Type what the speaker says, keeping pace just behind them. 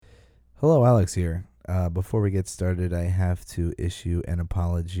Hello, Alex here. Before we get started, I have to issue an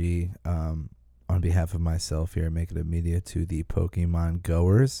apology on behalf of myself here at Make It Up Media to the Pokemon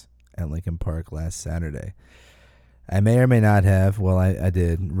goers at Lincoln Park last Saturday. I may or may not have, well, I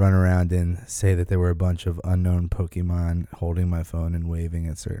did run around and say that there were a bunch of unknown Pokemon holding my phone and waving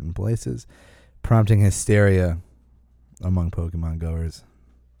at certain places, prompting hysteria among Pokemon goers.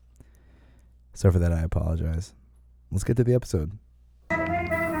 So for that, I apologize. Let's get to the episode.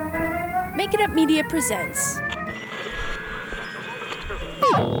 Make It Up Media presents.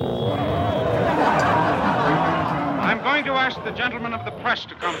 I'm going to ask the gentlemen of the press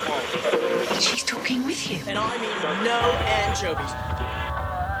to come forward. She's talking with you. And I mean no anchovies.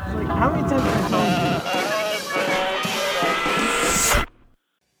 Like, how many times have I told you?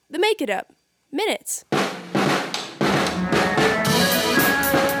 The Make It Up Minutes.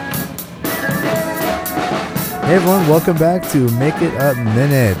 Hey everyone, welcome back to Make It Up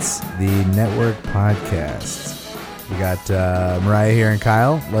Minutes, the network podcast. We got Mariah here and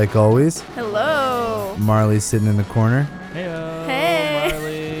Kyle, like always. Hello. Marley's sitting in the corner. Hey.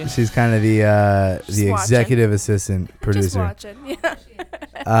 Marley. She's kind of the executive assistant producer. Just watching,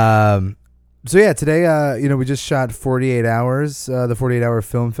 yeah. So yeah, today, we just shot 48 hours, the 48-hour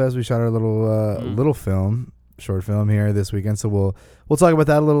film fest. We shot our little film, short film here this weekend. So we'll talk about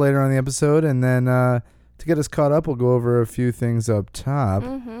that a little later on in the episode, and then to get us caught up, we'll go over a few things up top.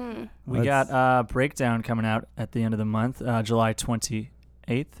 Mm-hmm. We got Breakdown coming out at the end of the month, July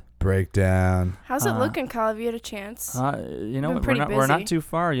 28th. Breakdown. How's it looking, Kyle? Have you had a chance? We're busy. not too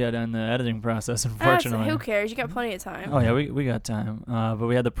far yet in the editing process, unfortunately. Who cares? You got plenty of time. Oh yeah, we got time. But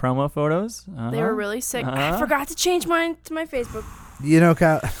we had the promo photos. They were really sick. I forgot to change mine to my Facebook. You know,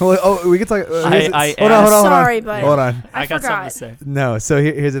 Kyle. We can talk. Hold hold on. Sorry, but Hold on. I got something forgot. to say. No, so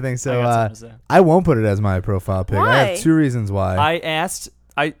here's the thing. So I got something to say. I won't put it as my profile pic. I Why? have two reasons why.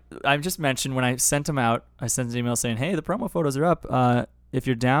 I just mentioned when I sent them out, I sent an email saying, hey, the promo photos are up. If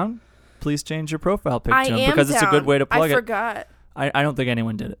you're down, please change your profile pic to them because it's a good way to plug I forgot. I don't think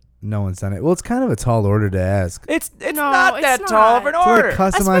anyone did it. No one's done it. Well, it's kind of a tall order to ask. It's No, not it's that not. tall of an To order. like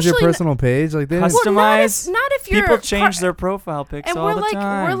customize your Especially personal page like this. Custom- Well, Customize. not if you're People change their profile pics and all we're the like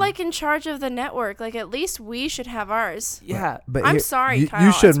time. we're like in charge of the network. Like at least we should have ours. Yeah, But I'm here- sorry, you, Kyle.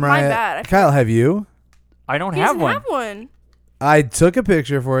 You should, It's my Mariah. bad. Kyle, have you? I don't He have doesn't one. have one. I took a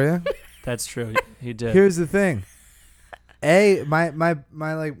picture for you. That's true. He did. Here's the thing.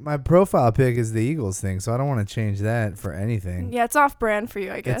 My profile pic is the Eagles thing, so I don't want to change that for anything. Yeah, it's off brand for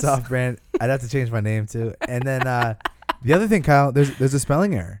you, I guess. It's off brand. I'd have to change my name too. And then the other thing, Kyle, there's a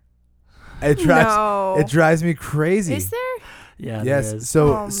spelling error. It drives me crazy. Is there? Yeah. Yes. There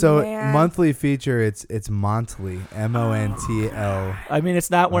is. So man. monthly feature. It's Monthly. MONTL. I mean,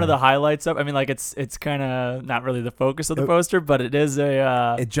 it's not one of the highlights of. I mean, like it's kind of not really the focus of the poster, but it is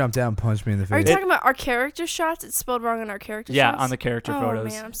a. It jumped out and punched me in the Are you face. talking about our character shots? It's spelled wrong on our character yeah, shots? on the character oh,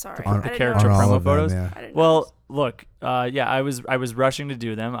 photos. man, I'm sorry. On- I didn't character know. on all promo of them, photos? yeah. I didn't know. Well, look, I was rushing to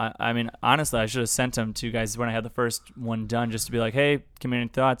do them. I mean, honestly, I should have sent them to you guys when I had the first one done, just to be like, hey, give me any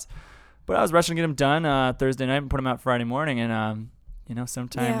thoughts. But I was rushing to get them done Thursday night and put them out Friday morning, and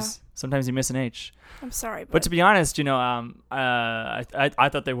sometimes you miss an H. I'm sorry. But to be honest, I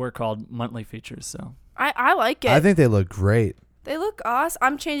thought they were called monthly features. So I like it. I think they look great. They look awesome.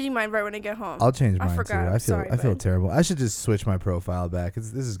 I'm changing mine right when I get home. I'll change I mine forgot. too. I'm I sorry, feel bud. terrible. I should just switch my profile back.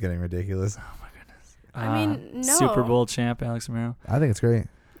 This is getting ridiculous. I mean, no. Super Bowl champ Alex Romero. I think it's great.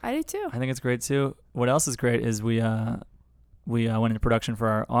 I do too. I think it's great too. What else is great is we went into production for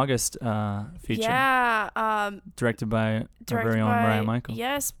our August feature. Yeah. Directed by our Directed very own by, Mariah Michael.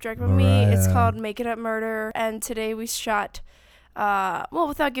 Yes, directed by me. It's Mariah. called Make It Up Murder. And today we shot,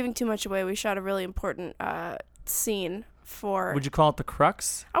 without giving too much away, we shot a really important scene for. Would you call it the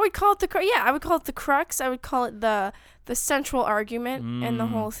crux? I would call it I would call it the crux. I would call it the central argument in the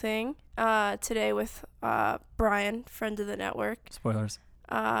whole thing. Today with Brian, friend of the network. Spoilers.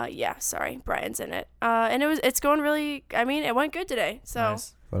 Sorry, Brian's in it. And it's going really. I mean, it went good today. So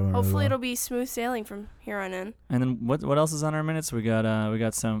Nice. hopefully it'll be smooth sailing from here on in. And then what else is on our minutes? We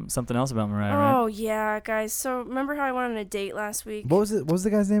got something else about Mariah, right? Oh yeah, guys. So remember how I went on a date last week? What was it? What was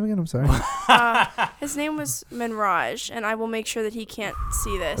the guy's name again? I'm sorry. His name was Manraj, and I will make sure that he can't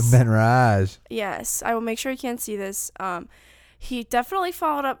see this. Benraj. Yes, I will make sure he can't see this. He definitely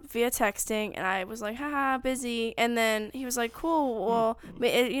followed up via texting, and I was like, haha, busy. And then he was like, cool, well,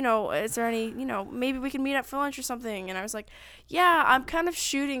 is there any, maybe we can meet up for lunch or something. And I was like, yeah, I'm kind of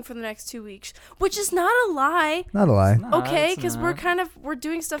shooting for the next 2 weeks, which is not a lie. Not a lie. Okay, because we're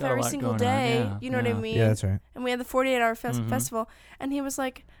doing stuff Got a every lot single going on, day. yeah, You know what I yeah. mean? Yeah, that's right. And we had the 48-hour festival, and he was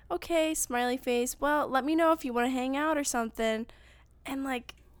like, okay, smiley face. Well, let me know if you want to hang out or something. And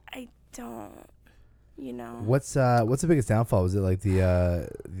like, don't. You know. What's the biggest downfall? Was it like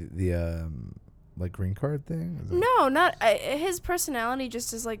the like green card thing? No, not his personality.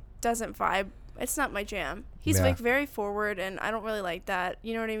 Just is like doesn't vibe. It's not my jam. He's like very forward, and I don't really like that.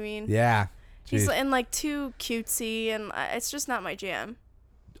 You know what I mean? Yeah. He's and like too cutesy, and it's just not my jam.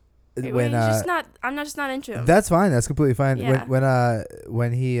 When I'm just not into him. That's fine. That's completely fine. Yeah.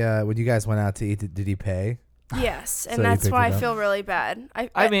 When you guys went out to eat, did he pay? Yes, and So you that's picked why it I up? feel really bad.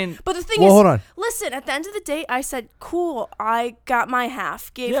 I mean, but the thing Well, is, hold on. listen. At the end of the day, I said, "Cool, I got my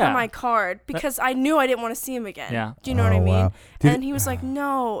half." Gave Yeah. her my card because I knew I didn't want to see him again. Yeah. Do you know what I mean? Wow. And he was like,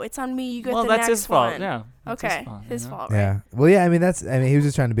 "No, it's on me. You get well, the that's next his fault. one." Yeah. That's Okay, his fault. right? Yeah. Well, yeah. I mean, he was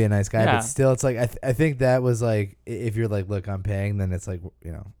just trying to be a nice guy, Yeah. but still, it's like I think that was like if you're like, look, I'm paying, then it's like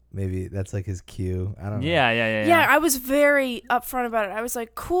maybe that's like his cue. I don't know. Yeah. I was very upfront about it. I was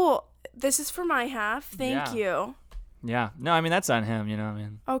like, "Cool, this is for my half. Thank you." Yeah. No, I mean that's on him. You know. I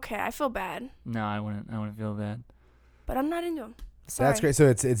mean. Okay, I feel bad, No, I wouldn't feel bad. but I'm not into him. Sorry. That's great. So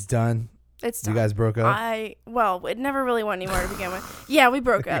it's done. It's You done. guys broke up. It never really went anywhere to begin with. Yeah, we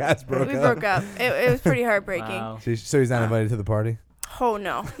broke up. guys broke we up. broke up. It was pretty heartbreaking. Wow. So he's not invited to the party. Oh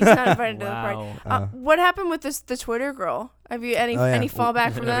no, he's not invited to the party. Wow. What happened with the Twitter girl? Have you any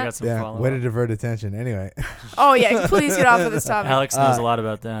fallback from We got that? some Yeah. follow-up. Way to divert attention. Anyway, Oh yeah, please get off of this topic. Alex knows a lot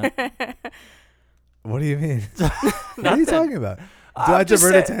about that. what do you mean? What are you talking about? Do I I'm just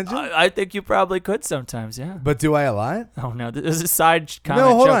divert saying, attention? I think you probably could sometimes. Yeah. But do I a lot? Oh no, this is a side comment.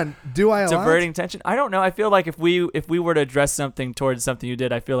 No, hold joke. on. Do I a lot? Diverting attention. I don't know. I feel like if we were to address something towards something you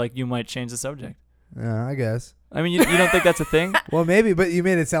did, I feel like you might change the subject. Yeah, I guess. I mean, you don't think that's a thing? Well, maybe, but you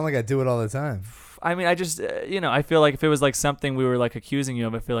made it sound like I do it all the time. I mean, I just I feel like if it was like something we were like accusing you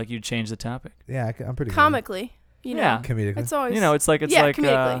of, I feel like you'd change the topic. Yeah, I'm pretty Comically, you know. Yeah. good. Comedically. It's always It's like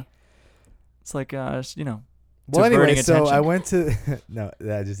comedically. Well, anyway, diverting so attention. I went to no,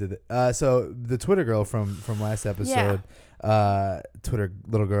 I just did it. So the Twitter girl from last episode, Twitter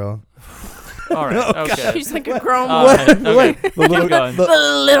little girl. All right. Okay. She's like a grown All woman. right, okay. The Keep little, going.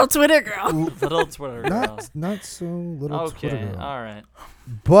 The little Twitter girl. Little Twitter girl. not so little Twitter Okay. girl. All right.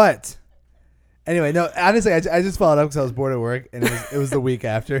 But anyway, no, honestly, I just followed up because I was bored at work, and it was the week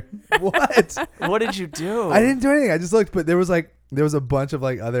after. What? What did you do? I didn't do anything. I just looked, but there was a bunch of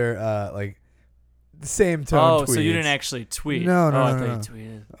like other like same tone tweets. So you didn't actually tweet? No, I no, thought no. you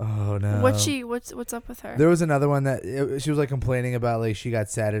tweeted. Oh no. What's up with her? There was another one that she was like complaining about like she got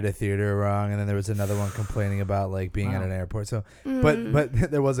sat at a theater wrong, and then there was another one complaining about like being at an airport. So,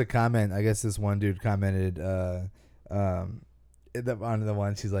 but there was a comment. I guess this one dude commented on the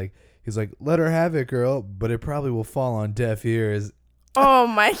one. He's like, let her have it, girl, but it probably will fall on deaf ears. Oh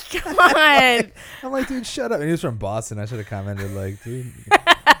my god. I'm like, dude, shut up. And he was from Boston. I should have commented like, dude.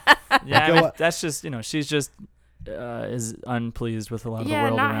 Yeah, Go I mean, up. that's just she's just is unpleased with a lot of the Yeah,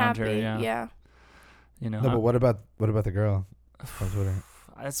 world not around happy. her. Yeah. No, but what about the girl on Twitter?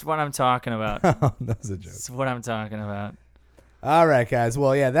 That's what I'm talking about. Oh, that was a joke. That's what I'm talking about. All right, guys.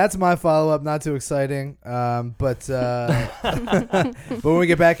 Well, yeah, that's my follow-up. Not too exciting, but when we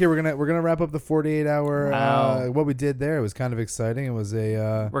get back here, we're gonna wrap up the 48-hour. Wow. What we did there, it was kind of exciting. It was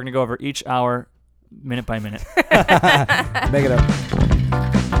a We're gonna go over each hour, minute by minute. make it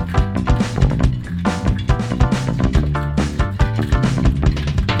up.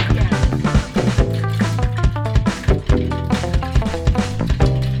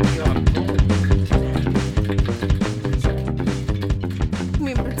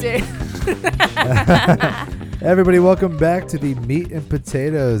 Meat and potato. Everybody, welcome back to the meat and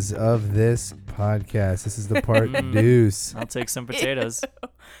potatoes of this podcast. This is the part deuce. I'll take some potatoes.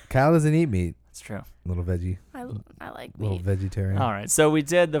 Kyle doesn't eat meat. It's true. Little veggie. I like Little meat. vegetarian. All right, so we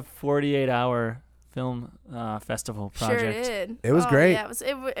did the 48-hour film festival Sure project. did. It was great. Yeah,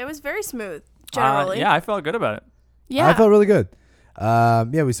 it was very smooth. Generally. Yeah, I felt good about it. Yeah. I felt really good.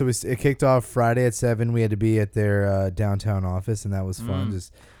 It kicked off Friday at 7. We had to be at their downtown office, and that was fun.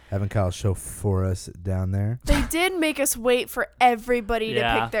 Just having Kyle show for us down there. They did make us wait for everybody to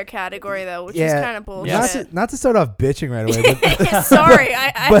Yeah. pick their category, though, which is kind of bullshit. Yeah. Not to start off bitching right away, but Sorry,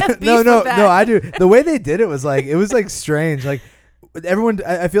 I have but beef no, with that. I do. The way they did it was like strange. Like everyone,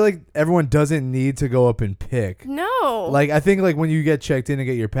 I feel like everyone doesn't need to go up and pick. No. Like I think like when you get checked in and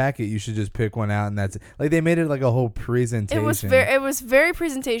get your packet, you should just pick one out, and that's it. Like they made it like a whole presentation. It was very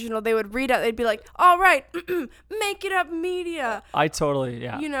presentational. They would read out. They'd be like, "All right, make it up, media." I totally,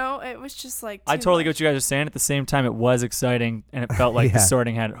 yeah. You know, it was just like. I too totally get much. what you guys are saying. At the same time, it was exciting, and it felt like Yeah. the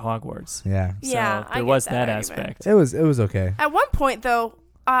Sorting Hat at Hogwarts. Yeah, Yeah, So I there get was that that argument. aspect. it was okay. At one point, though,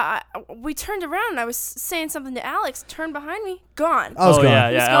 we turned around and I was saying something to Alex, turned behind me, gone. I was gone. yeah,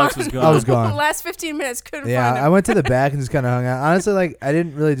 He was Alex gone. was gone. I was gone. Last 15 minutes, couldn't Yeah, find him. I went to the back and just kind of hung out. Honestly, like I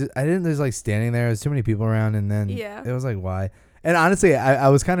didn't just like standing there. There's too many people around, and then Yeah. it was like, why? And honestly, I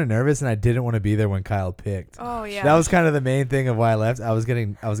was kind of nervous, and I didn't want to be there when Kyle picked. Oh yeah. That was kind of the main thing of why I left. I was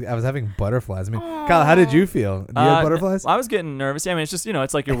having butterflies. I mean, Kyle, how did you feel? Do you have butterflies? I was getting nervous. Yeah, I mean, it's just,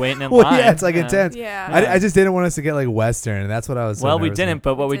 it's like you're waiting in Well, line. yeah, it's like intense. Yeah. I just didn't want us to get like Western, and that's what I was. So Well, we nervous didn't, about.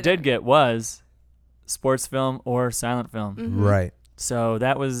 but what we Didn't. did get was sports film or silent film. Mhm. Right. So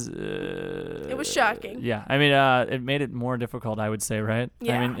that was. It was shocking. Yeah, I mean, it made it more difficult, I would say, right?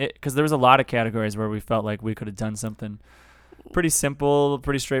 Yeah. I mean, because there was a lot of categories where we felt like we could have done something pretty simple,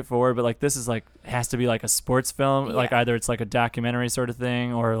 pretty straightforward, but like this is like has to be like a sports film, Yeah. like either it's like a documentary sort of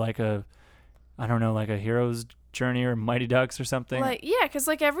thing or like a, I don't know, like a hero's journey or Mighty Ducks or something. Like yeah, because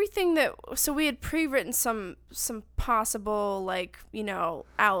like everything that so we had pre-written some possible like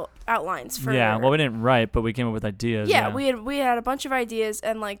outlines for yeah, well, we didn't write, but we came up with ideas. yeah, we had a bunch of ideas,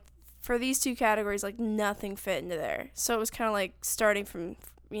 and like for these two categories like nothing fit into there, so it was kind of like starting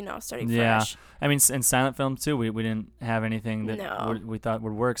Yeah. fresh. I mean, in silent film too, we didn't have anything that No. we thought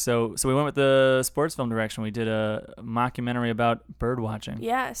would work. So we went with the sports film direction. We did a mockumentary about bird watching.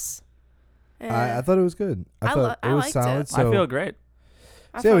 Yes. I thought it was good. I I thought lo- it I was liked solid. it. So, I feel great.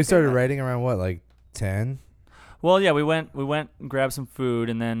 so yeah, we started writing around what, like 10? Well, yeah, we went and grabbed some food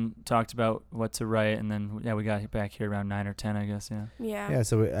and then talked about what to write, and then we got back here around 9 or 10, I guess. Yeah. Yeah.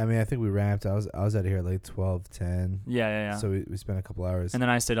 So I think we wrapped. I was out of here at like 12, 10. Yeah. So we spent a couple hours. And then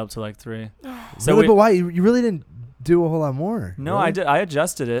I stayed up till like 3. So really, but why? You really didn't do a whole lot more. No, really? I did. I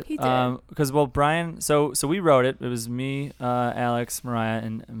adjusted it. He did. Because Brian. So we wrote it. It was me, Alex, Mariah,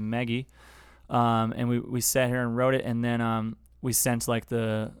 and Maggie. And we sat here and wrote it, and then we sent like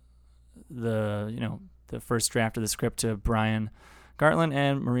the first draft of the script to Brian Gartland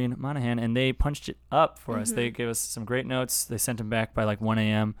and Maureen Monahan, and they punched it up for us. They gave us some great notes. They sent them back by like 1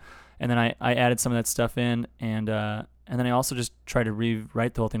 a.m. And then I added some of that stuff in, and then I also just tried to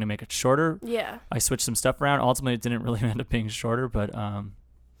rewrite the whole thing to make it shorter. Yeah. I switched some stuff around. Ultimately, it didn't really end up being shorter, but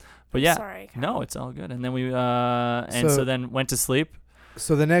yeah. Sorry. Kyle. No, it's all good. And then we so then went to sleep.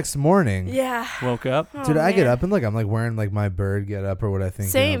 So the next morning, Yeah. Woke up. Oh, dude, I get man. up and look, I'm like wearing like my bird get up or what I think.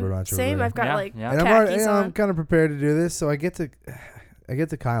 Same. Bird watch or Same. whatever. I've got Yeah, like yeah. And I'm already, khakis I'm on. kind of prepared to do this. So I get to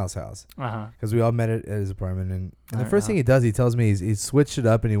Kyle's house because we all met at his apartment, and the first thing he does, he tells me he's switched it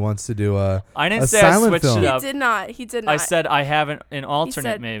up and he wants to do a I didn't a say I silent switched film. it He up. did not. He did not. I said I have an He alternate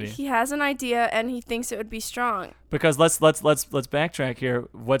said maybe. he has an idea and he thinks it would be strong. Because let's backtrack here.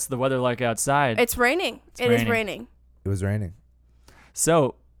 What's the weather like outside? It's raining. It is raining. It was raining.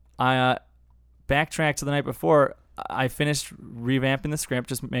 So I backtracked to the night before. I finished revamping the script,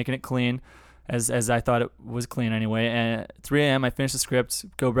 just making it clean, as I thought it was clean anyway. And at 3 a.m. I finished the script,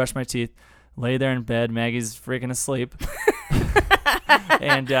 go brush my teeth, lay there in bed. Maggie's freaking asleep.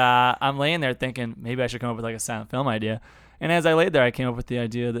 And I'm laying there thinking maybe I should come up with like a silent film idea. And as I laid there, I came up with the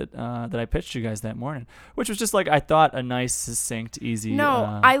idea that I pitched you guys that morning, which was just like, I thought, a nice, succinct, easy.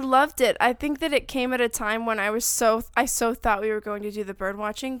 No, I loved it. I think that it came at a time when I so thought we were going to do the bird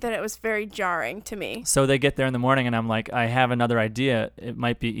watching that it was very jarring to me. So they get there in the morning, and I'm like, I have another idea. It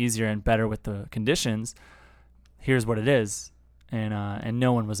might be easier and better with the conditions. Here's what it is. And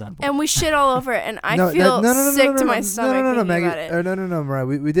no one was on board. And we shit all over it, and I feel sick to my stomach thinking Maggie, about it. no, Mariah,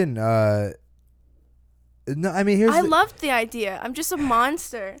 we didn't. No, I mean here's. I loved the idea. I'm just a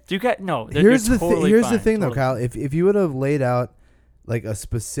monster. Do you get no? Here's the totally here's the fine, thing though, totally Kyle. fine. If you would have laid out like a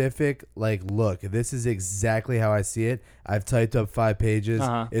specific like look, this is exactly how I see it. I've typed up 5 pages.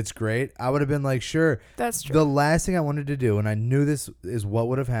 It's great. I would have been like, sure. That's true. The last thing I wanted to do, and I knew this is what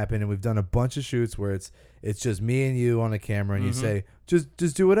would have happened, and we've done a bunch of shoots where it's just me and you on a camera, and you say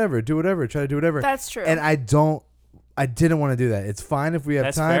just do whatever, try to do whatever. That's true. And I didn't want to do that. It's fine if we have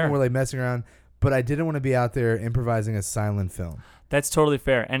That's time fair. and we're like messing around. But I didn't want to be out there improvising a silent film. That's totally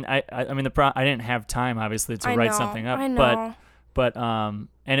fair. And I mean I didn't have time obviously to write something up. I know. But and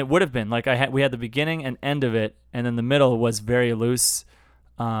it would have been like we had the beginning and end of it, and then the middle was very loose.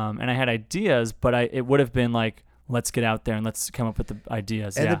 And I had ideas, but it would have been like, let's get out there and let's come up with the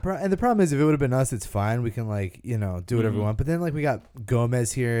ideas. And yeah. the problem is, if it would have been us, it's fine. We can like do whatever we want. But then like we got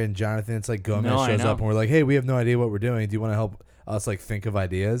Gomez here and Jonathan. It's like Gomez shows up and we're like, hey, we have no idea what we're doing. Do you want to help us like think of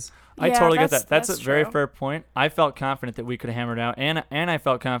ideas? I totally get that. That's a true. very fair point. I felt confident that we could hammer it out, and I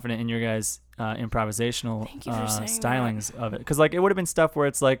felt confident in your guys' improvisational Thank you for saying stylings of it. Because like it would have been stuff where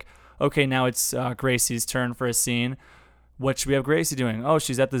it's like, okay, now it's Gracie's turn for a scene. What should we have Gracie doing? Oh,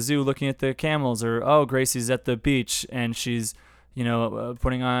 she's at the zoo looking at the camels, or oh, Gracie's at the beach and she's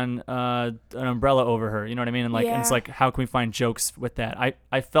putting on an umbrella over her. You know what I mean? And and it's like, how can we find jokes with that?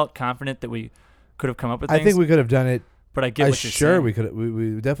 I felt confident that we could have come up with things. I think we could have done it. But I get what you're saying. We could.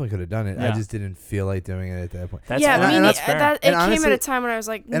 We definitely could have done it. Yeah. I just didn't feel like doing it at that point. That's yeah, fair. and That's fair. it honestly, came at a time when I was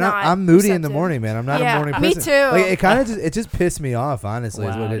like, and not I'm moody in the receptive. morning, man. I'm not a morning me person. too. Like, it kind of just pissed me off. Honestly,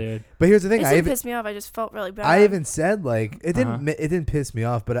 is Wow, what it. dude. But here's the thing. It didn't piss me off. I just felt really bad. I even said like it Uh-huh. didn't piss me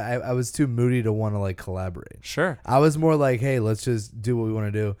off, but I was too moody to want to like collaborate. Sure. I was more like, hey, let's just do what we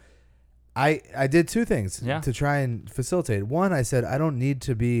want to do. I did two things to try and facilitate. One, I said I don't need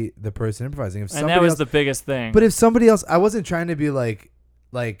to be the person improvising. And that was the biggest thing. But if somebody else, I wasn't trying to be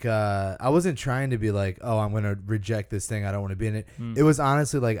I wasn't trying to be like, oh, I'm gonna reject this thing. I don't want to be in it. It was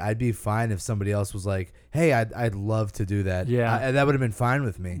honestly like I'd be fine if somebody else was like, hey, I'd love to do that. Yeah, that would have been fine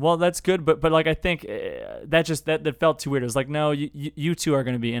with me. Well, that's good, but like I think that felt too weird. It was like, no, you two are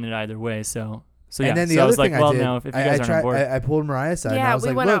gonna be in it either way. So yeah. And then the so I other was like, thing well, I did, no, if you guys aren't on board, I pulled Mariah aside. Yeah, and I was we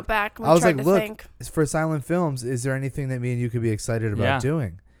like, went look, out back. And I was tried like, to look, think. for silent films, is there anything that me and you could be excited about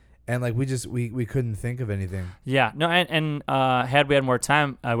doing? And like we couldn't think of anything. Yeah, no, and had we had more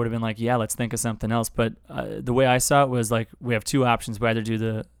time, I would have been like, yeah, let's think of something else. But the way I saw it was like, we have two options: we either do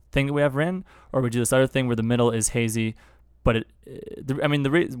the thing that we have written, or we do this other thing where the middle is hazy. But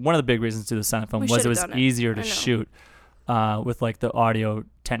one of the big reasons to do the silent film was it was easier to shoot with like the audio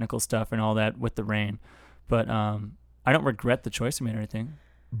technical stuff and all that with the rain. But I don't regret the choice we made or anything.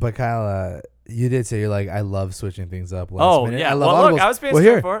 But Kyle, you did say you're like, I love switching things up last minute. Yeah. I love well, audibles. look, I was being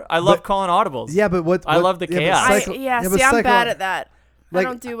straightforward. I love calling audibles. Yeah, but what I love the chaos. See, I'm bad at that. I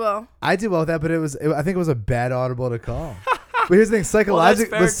don't do well. I do well with that, but I think it was a bad audible to call. But here's the thing,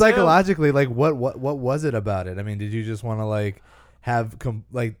 psychologically, like what was it about it? I mean, did you just want to like have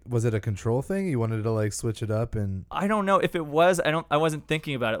was it a control thing? You wanted to like switch it up? And I don't know if it was. I wasn't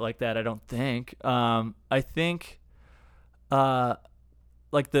thinking about it like that. I don't think. I think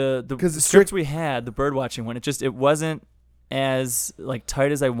like the script we had, the bird watching one, it wasn't as like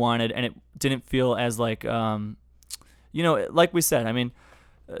tight as I wanted, and it didn't feel as like like we said. I mean,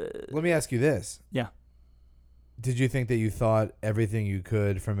 let me ask you this. Yeah. Did you think that you thought everything you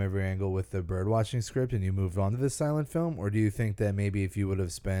could from every angle with the bird watching script and you moved on to the silent film? Or do you think that maybe if you would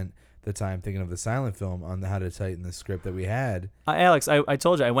have spent the time thinking of the silent film on how to tighten the script that we had? Alex, I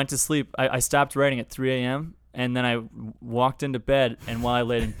told you, I went to sleep. I stopped writing at 3 a.m. and then I walked into bed. And while I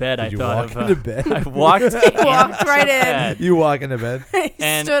laid in bed, I thought into bed? I walked right in. You walk into bed?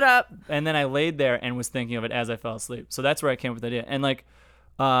 And stood up. And then I laid there and was thinking of it as I fell asleep. So that's where I came up with the idea. And like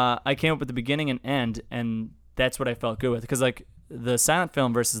I came up with the beginning and end, and that's what I felt good with, because like the silent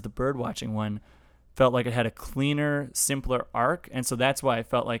film versus the bird watching one felt like it had a cleaner, simpler arc, and so that's why I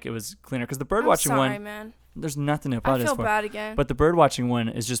felt like it was cleaner. Because the bird watching one, man. There's nothing to apologize for. I feel bad again. But the bird watching one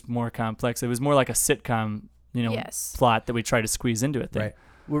is just more complex. It was more like a sitcom, plot that we tried to squeeze into it. Right.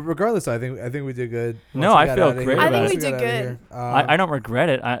 Well, regardless, I think we did good. No, I feel great. I think we did good. I don't regret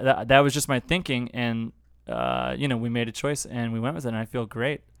it. That was just my thinking, and we made a choice and we went with it, and I feel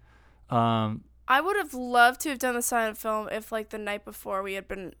great. I would have loved to have done the silent film if, like, the night before we had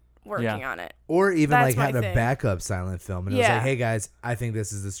been working on it. Or even, That's like, had my a thing. backup silent film. And it was like, hey, guys, I think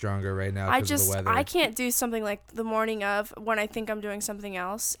this is the stronger right now because of the weather. I can't do something like the morning of when I think I'm doing something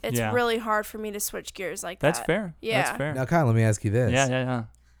else. It's really hard for me to switch gears like That's that. fair. Yeah. That's fair. Now, Kyle, let me ask you this. Yeah.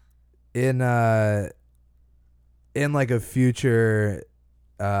 In like a future,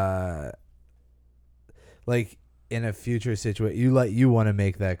 in a future situation, you want to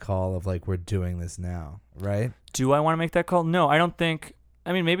make that call of like, we're doing this now, right? Do I want to make that call? No, I don't think.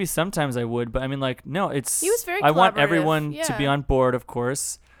 I mean, maybe sometimes I would, but I mean, like, no, it's. He was very I want collaborative, everyone to be on board, of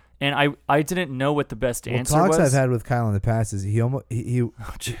course, and I didn't know what the best answer talks was. I've had with Kyle in the past is he no,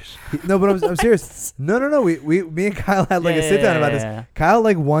 but I'm serious. No. Me and Kyle had like a sit down about this. Kyle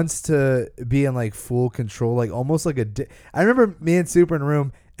like wants to be in like full control, like almost like I remember me and Super in a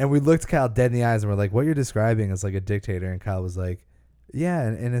room. And we looked Kyle dead in the eyes and we're like, what you're describing is like a dictator. And Kyle was like, yeah,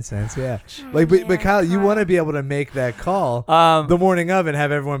 in a sense, yeah. But Kyle, you want to be able to make that call the morning of and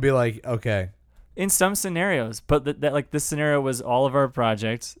have everyone be like, okay. In some scenarios, but that like this scenario was all of our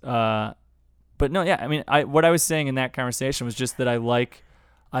projects. But no, yeah, I mean, what I was saying in that conversation was just that I like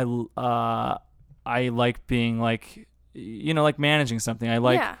being like, like managing something. I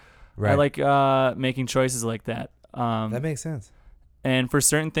like making choices like that. That makes sense. And for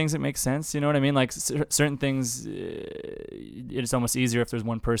certain things, it makes sense. You know what I mean? Like certain things, it's almost easier if there's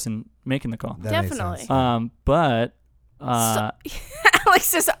one person making the call. That Definitely. But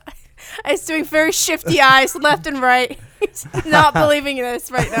Alex is doing very shifty eyes left and right. He's not believing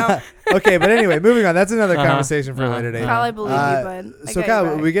this right now. Okay, but anyway, moving on. That's another conversation for later date. Kyle, I believe you, bud. So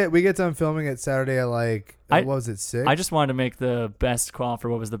Kyle, we get done filming it Saturday at like what was it, 6? I just wanted to make the best call for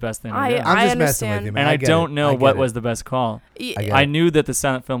what was the best thing to do. I'm just understand. messing with you, man. And I get don't it. know I get what it. was the best call. get I it. knew that the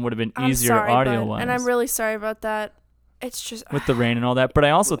silent film would have been I'm easier sorry, audio bud, wise. and I'm really sorry about that. It's just with the rain and all that. But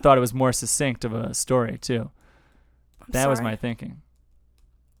I also thought it was more succinct of a story too. I'm That was sorry. my thinking.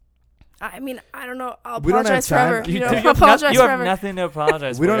 I mean, I don't know. I'll We don't have apologize time. forever. You, You know, do- I'll you have, apologize you have forever. nothing to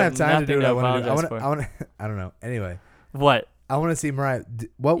apologize for. We don't You have time to do nothing what I want to do. apologize for. I don't know. Anyway, What? I want to see Mariah.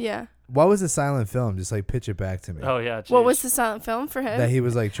 What Yeah. was the silent film? Just like pitch it back to me. Oh yeah. What geez. was the silent film for him? That he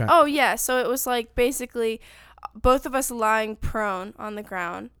was like trying. Oh yeah, so it was like basically both of us lying prone on the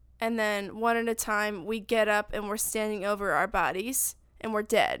ground, and then one at a time we get up and we're standing over our bodies and we're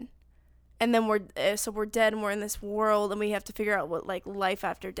dead, and then we're dead and we're in this world and we have to figure out what like life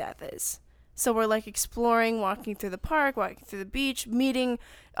after death is. So we're like exploring, walking through the park, walking through the beach, meeting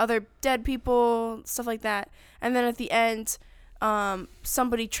other dead people, stuff like that, and then at the end,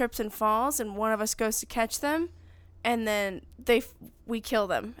 somebody trips and falls and one of us goes to catch them. And then we kill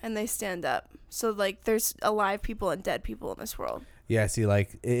them and they stand up. So like there's alive people and dead people in this world. Yeah. See,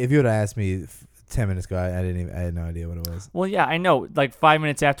 like if you would have asked me 10 minutes ago, I had no idea what it was. Well, yeah, I know. Like 5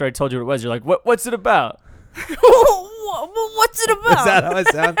 minutes after I told you what it was, you're like, "What's it about?" What's it about? Is that how it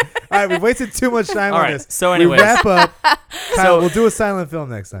sounds? All right, we wasted too much time All on right. this. So, We anyways, wrap up. Kyle, So- we'll do a silent film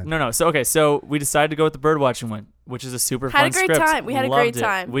next time. no. So we decided to go with the bird watching one, which is a super Had a fun great script. time. We had a Loved great it.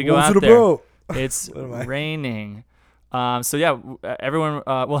 time. We go What's out it there. about? It's What am I? raining. So yeah, everyone.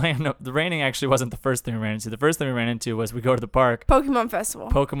 Well, hang on, no, the raining actually wasn't the first thing we ran into. The first thing we ran into was we go to the park, Pokemon Festival.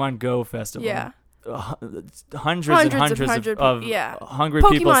 Pokemon Go Festival. Yeah. Hundreds of yeah. hungry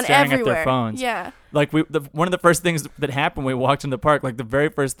people Pokemon staring everywhere. at their phones. Yeah. Like one of the first things that happened when we walked in the park, like the very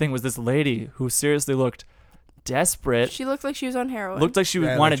first thing was this lady who seriously looked desperate. She looked like she was on heroin. Looked like she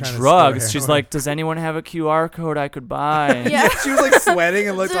Yeah, like wanted trying to drugs. score She's heroin. like, "Does anyone have a QR code I could buy?" Yeah. She was like sweating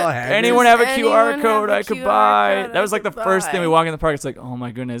and looked all haggard. Anyone Does have a anyone QR have code a I could QR buy? code That I was like the could first thing we buy? walk in the park. It's like, oh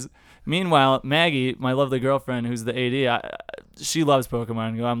my goodness. Meanwhile, Maggie, my lovely girlfriend, who's the AD, she loves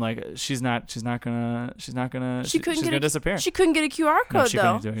Pokemon Go. I'm like, she's not gonna She couldn't she's get gonna a disappear. She couldn't get a QR No, code she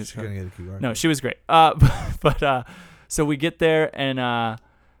though. couldn't do it. She couldn't get a QR No, code. she was great. But so we get there and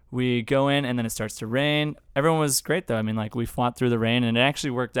we go in and then it starts to rain. Everyone was great though. I mean, like we fought through the rain and it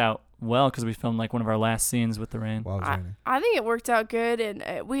actually worked out well because we filmed like one of our last scenes with the rain. While it was raining. I think it worked out good,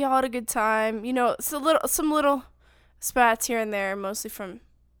 and we all had a good time. You know, some little spats here and there, mostly from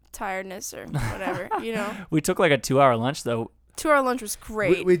tiredness or whatever. You know, We took like a 2-hour lunch though. 2-hour lunch was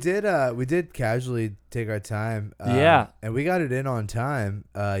great. We did casually take our time. Yeah. And we got it in on time.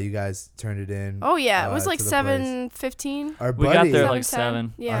 You guys turned it in. Oh yeah, it was like to the place. 7:15. Our We buddy, got there 7:10. like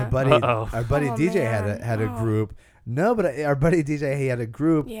 7. Yeah. Our buddy, Uh-oh. our buddy Oh, DJ man. had a Oh. group. No, but our buddy DJ, he had a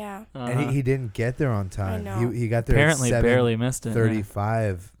group, Yeah. and he didn't get there on time. know. He got there Apparently at barely missed it. yeah.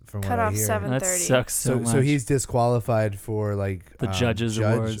 7:35 from Cut what off I hear. 7. That 7:30. sucks so much. So he's disqualified for like The judges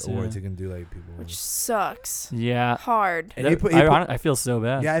judge awards, awards. yeah. He can do like people. Which sucks. Yeah. Hard. And he put- he put- I feel so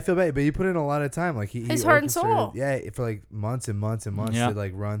bad. Yeah, I feel bad, but he put in a lot of time. Like he His heart and soul. orchestrated- Yeah, for like months and months and months Yeah. to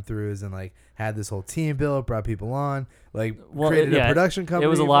like run throughs and like had this whole team built, brought people on, like Well, created yeah, a production company. It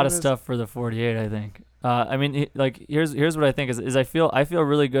was a for lot of this. stuff for the 48, I think. I mean, like here's what I think is I feel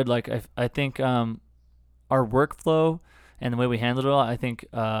really good. Like I think our workflow and the way we handled it all, I think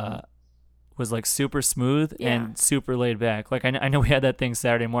was like super smooth Yeah. and super laid back. Like I know we had that thing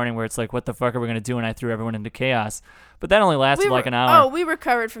Saturday morning where it's like, what the fuck are we gonna do? And I threw everyone into chaos. But that only lasted like an hour. Oh, we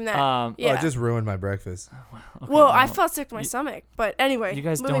recovered from that. Oh, yeah. it just ruined my breakfast. Okay, well, I felt sick to my stomach, but anyway. You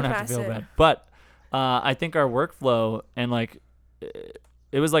guys moving don't have to past feel it. bad. But I think our workflow and like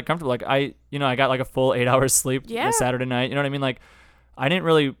it was like comfortable. Like I got like a full 8 hours sleep Yeah. Saturday night. You know what I mean? Like I didn't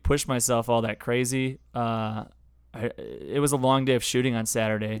really push myself all that crazy. It was a long day of shooting on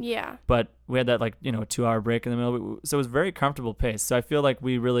Saturday, Yeah. but we had that 2-hour break in the middle. So it was very comfortable pace. So I feel like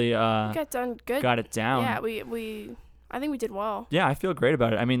we really We got done good. got it down. Yeah, I think we did well. Yeah, I feel great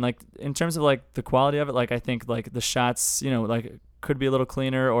about it. I mean, like in terms of like the quality of it, like I think like the shots, like could be a little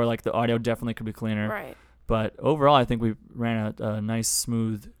cleaner, or like the audio definitely could be cleaner. Right. But overall, I think we ran a nice,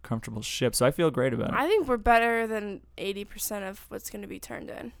 smooth, comfortable ship. So I feel great about it. I think we're better than 80% of what's going to be turned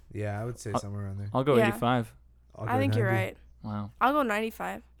in. Yeah, I would say somewhere around there. I'll go Yeah. 85. I'll I go think you're 90. right. Wow. I'll go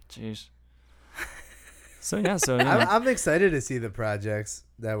 95. Jeez. So yeah. I'm excited to see the projects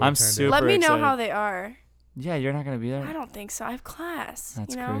that were I'm turned super in. Let me know excited. how they are. Yeah, you're not gonna be there. I don't think so. I have class.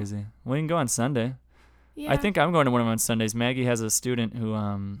 That's you know? crazy. We can go on Sunday. Yeah. I think I'm going to one of them on Sundays. Maggie has a student who,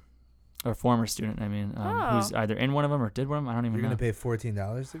 or former student, I mean, who's either in one of them or did one of them. I don't even You're know. gonna pay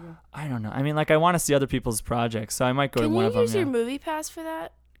 $14 to go? I don't know. I mean, like I want to see other people's projects, so I might go Can to one you of them. use your Yeah. movie pass for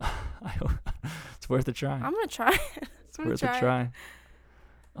that? It's worth a try. I'm going to try. It's worth a try.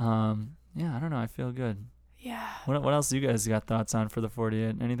 Yeah, I don't know. I feel good. Yeah. What else you guys got thoughts on for the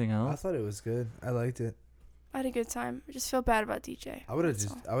 48? Anything I else? thought it was good. I liked it. I had a good time. I just feel bad about DJ. I would have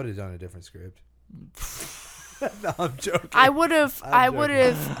That's all. done a different script. No, I'm joking. I would have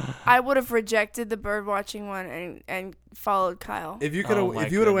joking. rejected the bird watching one and followed Kyle. If you could have, Oh my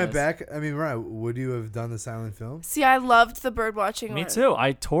if you would have went goodness. back, I mean, Mariah, would you have done the silent film? See, I loved the bird watching Me one. too.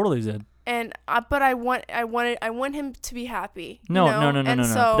 I totally did. And but I want him to be happy. No, you know? no. And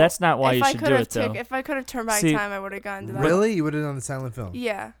so That's not why if you I should could do have it, though. if I could have turned back See, time, I would have gotten to that. Really? You would have done the silent film?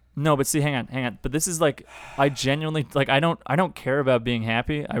 Yeah. No, but see, hang on. But this is like, I genuinely, like, I don't care about being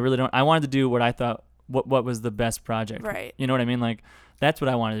happy. I really don't. I wanted to do what I thought, what was the best project. Right. You know what I mean? Like, that's what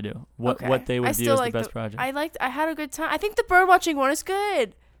I wanted to do. What they would view as the best project. I had a good time. I think the bird watching one is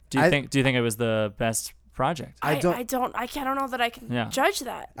good. Do you think it was the best project? I don't know that I can judge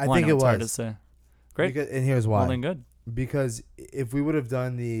that. I Why think not? it It's hard to was. say. Great. And here's why. Well, then good. Because if we would have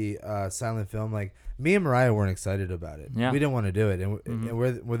done the silent film, like me and Mariah weren't excited about it. Yeah. We didn't want to do it, and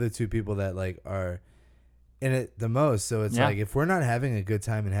Mhm. we're the two people that like are in it the most. So it's Yeah. like if we're not having a good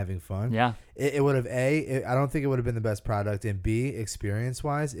time and having fun, Yeah. it would have I don't think it would have been the best product, and B, experience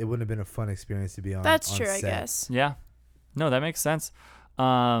wise, it wouldn't have been a fun experience to be on. That's on true, set. I guess. Yeah. No, that makes sense.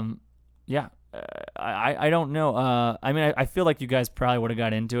 Yeah. I don't know. I mean, I feel like you guys probably would have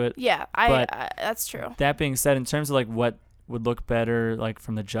got into it. Yeah, But that's true. That being said, in terms of like what would look better, like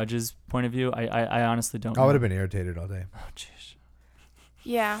from the judge's point of view, I honestly don't know. I would have been irritated all day. Oh, jeez.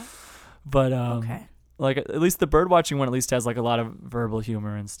 Yeah. But Okay. like at least the bird watching one at least has like a lot of verbal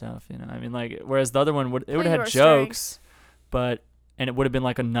humor and stuff, you know. I mean, like whereas the other one would have had jokes, and it would have been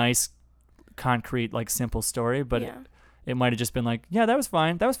like a nice, concrete, like simple story, but yeah. it might have just been like, yeah, that was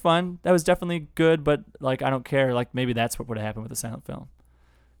fine, that was fun, that was definitely good, but like I don't care. Like maybe that's what would have happened with a silent film.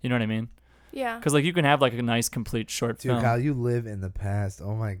 You know what I mean? Yeah. Because like you can have like a nice complete short Dude, film. Kyle, you live in the past.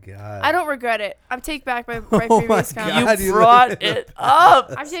 Oh my god. I don't regret it. I'm take back my Oh previous my comments. God, You you brought live- it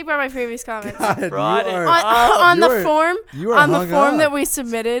up. I'm take back my previous comments. God, brought you it are, on you the are- form you are on the hung form up. that we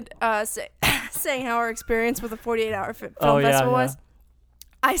submitted saying how our experience with the 48-hour film festival was,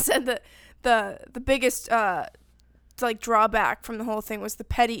 I said that the biggest like drawback from the whole thing was the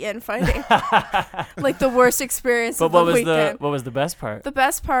petty infighting. Like the worst experience But of the what was weekend. what was the best part? The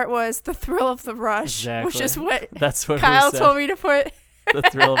best part was the thrill of the rush, which is Exactly. what That's what Kyle we said. told me to put. The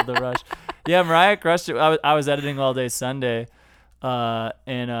thrill of the rush. Yeah, Mariah crushed it. I was editing all day Sunday,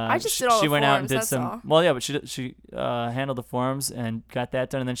 and I just did all she the went out and forms, did that's some. all. Well, yeah, but she handled the forms and got that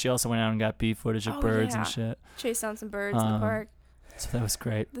done, and then she also went out and got bee footage of Oh, birds yeah. and shit. Chase down some birds in the park, So that was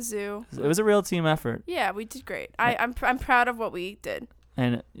great. the zoo. It was a real team effort, Yeah, we did great. I'm proud of what we did.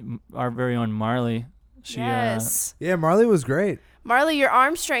 and our very own Marley. She Yes. Yeah, Marley was great. Marley, your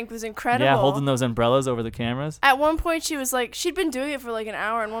arm strength was incredible. yeah, holding those umbrellas over the cameras. At one point, she was like, she'd been doing it for like an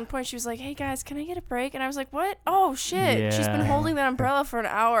hour. And one point, she was like, "Hey guys, can I get a break?" And I was like, "What? Oh shit!" She's been Yeah. holding that umbrella for an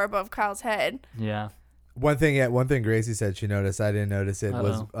hour above Kyle's head. Yeah. One thing Gracie said she noticed, I didn't notice it,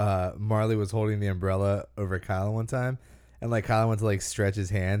 was Marley was holding the umbrella over Kyle one time, and like Kyle went to like stretch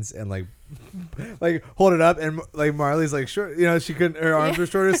his hands and like like hold it up, and like Marley's like short, you know, she couldn't, her arms were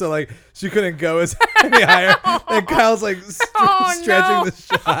shorter, so like she couldn't go as any higher, and Kyle's like stretching the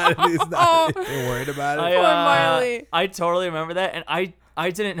shot, and he's not even worried about it. Poor Marley. I totally remember that, and I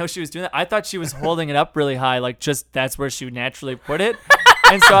didn't know she was doing that. I thought she was holding it up really high, like just that's where she would naturally put it.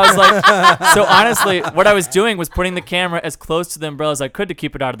 And so I was like, so honestly, what I was doing was putting the camera as close to the umbrella as I could to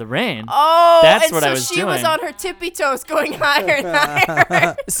keep it out of the rain. Oh, That's and what so I was she was doing. on her tippy toes going higher and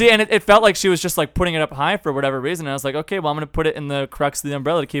higher. See, and it felt like she was just like putting it up high for whatever reason. And I was like, okay, well, I'm going to put it in the crux of the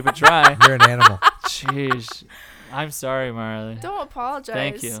umbrella to keep it dry. You're an animal. Jeez. I'm sorry, Marley. Don't apologize.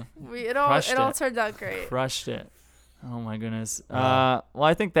 Thank you. It all Crushed it. turned out great. Crushed it. Oh my goodness. Well,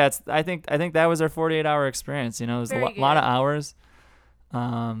 I think that was our 48-hour experience. You know, it was Very a lot of good. hours.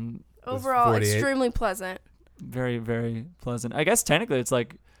 Overall, 48. extremely pleasant. Very, very pleasant. I guess technically it's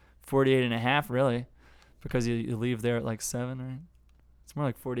like 48 and a half, really, because you leave there at like 7, right? It's more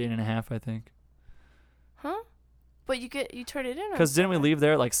like 48 and a half, I think. Huh? But you turn it in. Because didn't we leave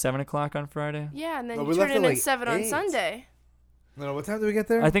there at like 7 o'clock on Friday? Yeah, and then No, you we turn left it in at at like 7 on 8. Sunday. No, what time did we get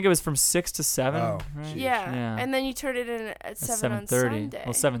there? I think it was from 6 to 7. Oh, right? Yeah. Yeah. And then you turn it in at At 7 on 7:30. Sunday.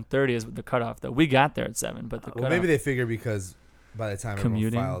 Well, 7:30 is the cutoff, though. We got there at 7, but the well, cutoff. maybe they figure because by the time Commuting.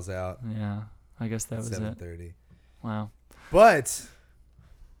 everyone files out, Yeah, I guess that was it. 7:30. Wow. But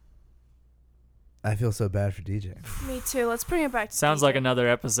I feel so bad for DJ. Me too. Let's bring it back to Sounds DJ. like another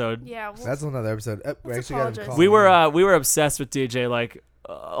episode. Yeah. Well, That's another episode. We Let's actually got apologize. to call We him. were obsessed with DJ like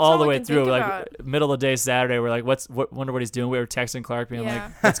all all the we way can through. think Like about. middle of the day Saturday, we're like, wonder what he's doing. We were texting Clark, being Yeah.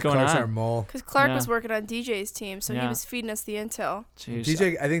 like, what's going Clark's our on? mole. because Clark Yeah. was working on DJ's team, so he Yeah. was feeding us the intel. Jeez.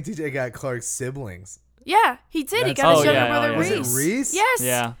 DJ, I think DJ got Clark's siblings. Yeah, he did. He That's- got his Oh, younger yeah, brother oh, yeah. Was it Reese. Reese? Yes.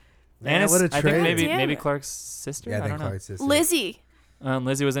 Yeah. Man, And it's, what a I trade. think maybe Damn it. Clark's sister. Yeah, I I think don't know. Clark's sister. Lizzie.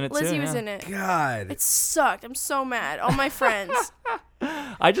 Lizzie was in it too. Lizzie was yeah. in it. God. It sucked. I'm so mad. All my friends.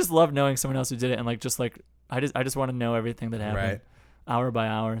 I just love knowing someone else who did it, and I just want to know everything that happened, Right. hour by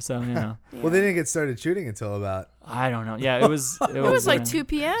hour. So Well, they didn't get started shooting until about. I don't know. Yeah, it was. It was like 2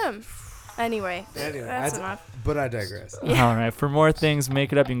 p.m. Anyway, that's enough. But I digress. All right. For more things,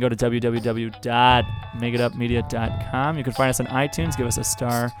 Make It Up, you can go to www.makeitupmedia.com. You can find us on iTunes. Give us a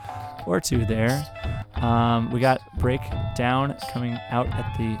star or 2 there. We got Breakdown coming out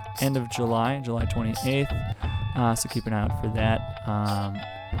at the end of July 28th. So keep an eye out for that.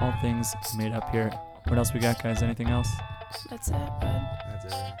 All things made up here. What else we got, guys? Anything else? That's it, bud. That's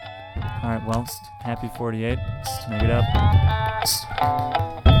it. All right. Well, happy 48. Make it up.